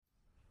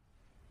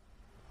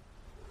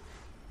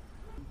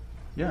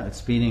Yeah, it's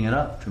speeding it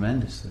up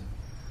tremendously.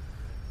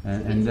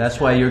 And that's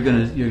why you're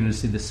gonna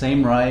see the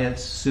same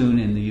riots soon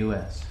in the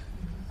U.S.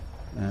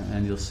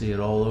 And you'll see it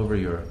all over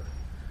Europe.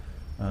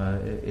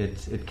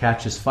 It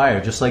catches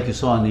fire, just like you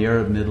saw in the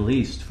Arab Middle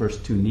East.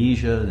 First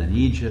Tunisia, then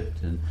Egypt,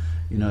 and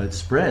it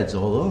spreads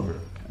all over.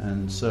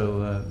 And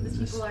so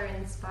people are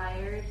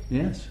inspired.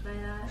 Yes, by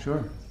that.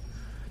 Sure.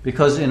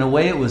 Because in a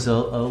way it was a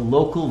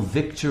local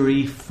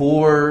victory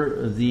for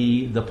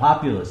the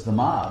populace, the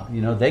mob.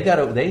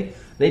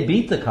 They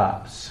beat the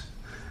cops.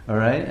 All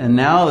right, and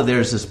now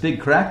there's this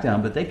big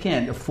crackdown, but they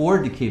can't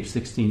afford to keep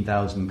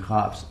 16,000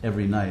 cops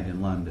every night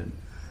in London.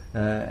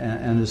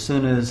 And as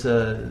soon as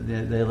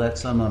they let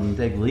some of them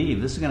take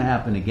leave, this is going to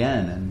happen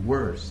again and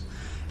worse.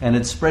 And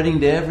it's spreading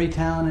to every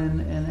town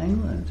in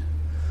England.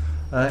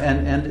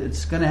 And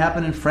it's going to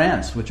happen in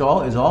France, which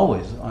is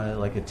always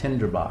like a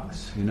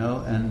tinderbox,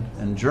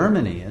 and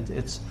Germany.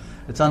 It's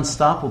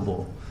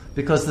unstoppable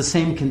because the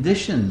same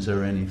conditions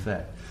are in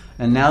effect.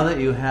 And now that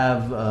you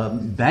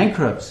have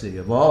bankruptcy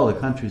of all the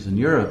countries in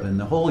Europe, and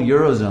the whole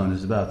Eurozone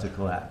is about to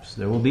collapse,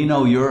 there will be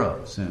no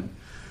euro soon.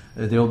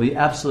 There will be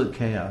absolute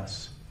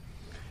chaos.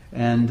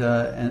 And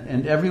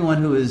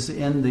everyone who is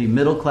in the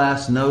middle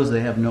class knows they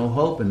have no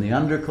hope, and the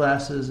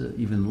underclasses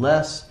even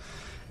less.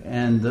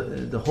 And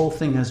the whole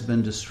thing has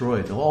been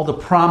destroyed. All the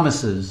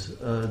promises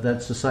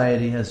that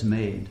society has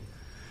made.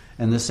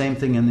 And the same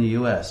thing in the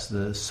U.S.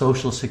 The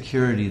Social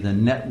Security, the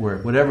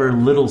network, whatever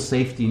little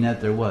safety net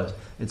there was,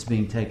 it's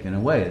being taken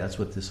away. That's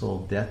what this whole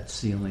debt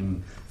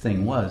ceiling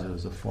thing was. It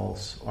was a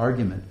false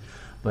argument.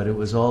 But it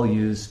was all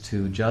used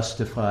to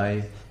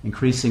justify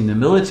increasing the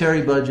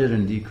military budget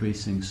and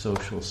decreasing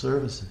social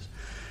services.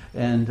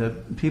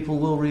 And people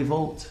will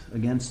revolt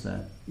against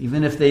that,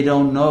 even if they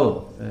don't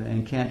know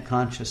and can't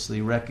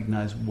consciously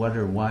recognize what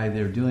or why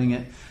they're doing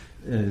it.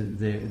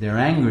 They're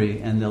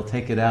angry, and they'll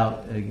take it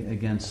out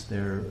against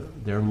their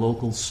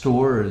local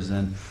stores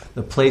and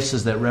the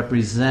places that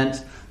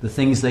represent the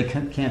things they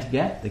can't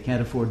get, they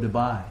can't afford to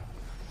buy.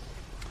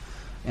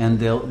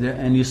 And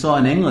you saw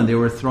in England they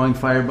were throwing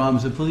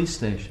firebombs at police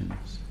stations.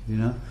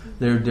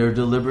 They're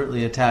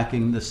deliberately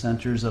attacking the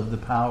centers of the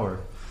power,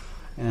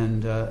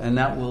 and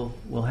that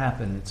will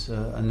happen. It's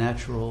a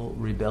natural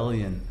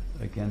rebellion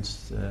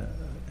against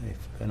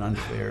an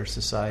unfair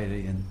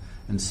society and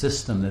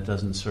system that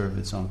doesn't serve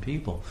its own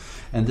people.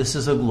 And this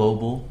is a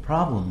global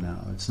problem now.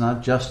 It's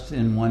not just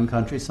in one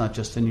country, it's not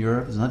just in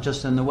Europe, it's not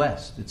just in the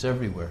West, it's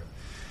everywhere.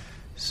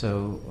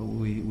 So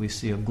we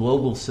see a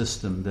global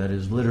system that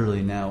is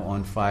literally now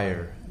on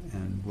fire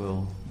and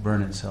will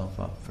burn itself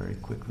up very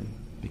quickly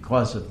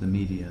because of the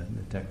media and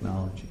the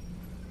technology.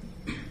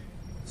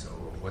 So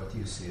what do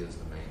you see as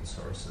the main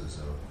sources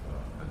of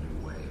a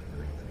new way of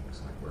doing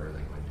things? Like, where are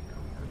they going to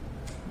come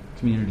from?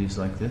 Communities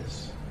like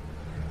this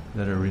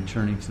that are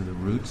returning to the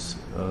roots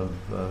of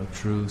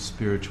true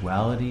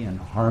spirituality and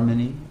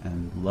harmony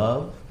and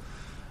love,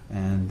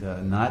 and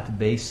not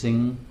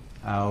basing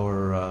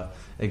our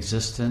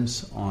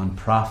existence on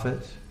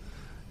profit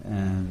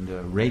and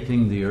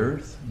raping the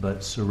earth,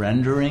 but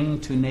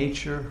surrendering to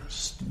nature,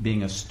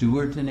 being a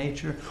steward to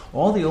nature.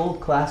 All the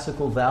old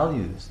classical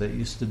values that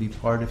used to be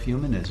part of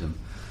humanism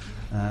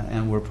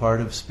and were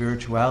part of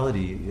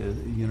spirituality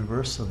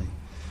universally.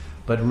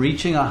 But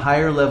reaching a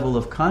higher level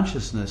of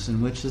consciousness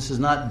in which this is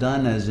not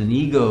done as an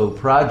ego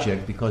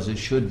project because it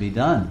should be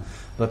done,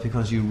 but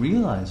because you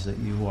realize that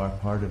you are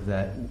part of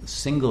that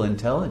single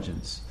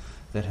intelligence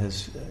that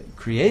has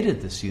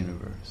created this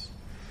universe.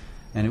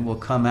 And it will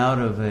come out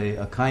of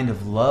a kind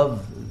of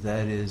love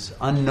that is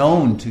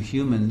unknown to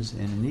humans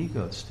in an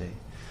ego state.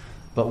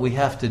 But we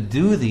have to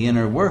do the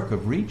inner work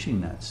of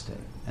reaching that state.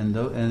 And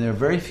there are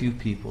very few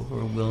people who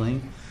are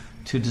willing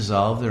to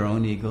dissolve their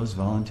own egos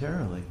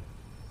voluntarily.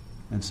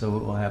 And so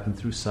it will happen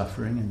through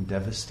suffering and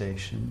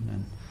devastation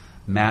and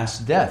mass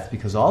death,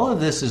 because all of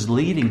this is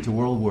leading to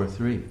World War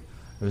III.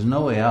 There's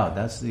no way out.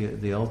 That's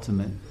the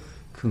ultimate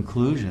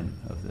conclusion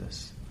of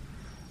this.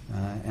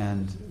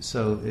 And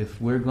so if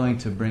we're going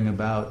to bring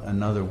about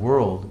another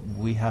world,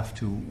 we have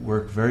to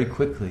work very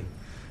quickly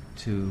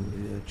to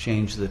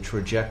change the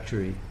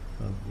trajectory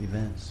of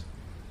events.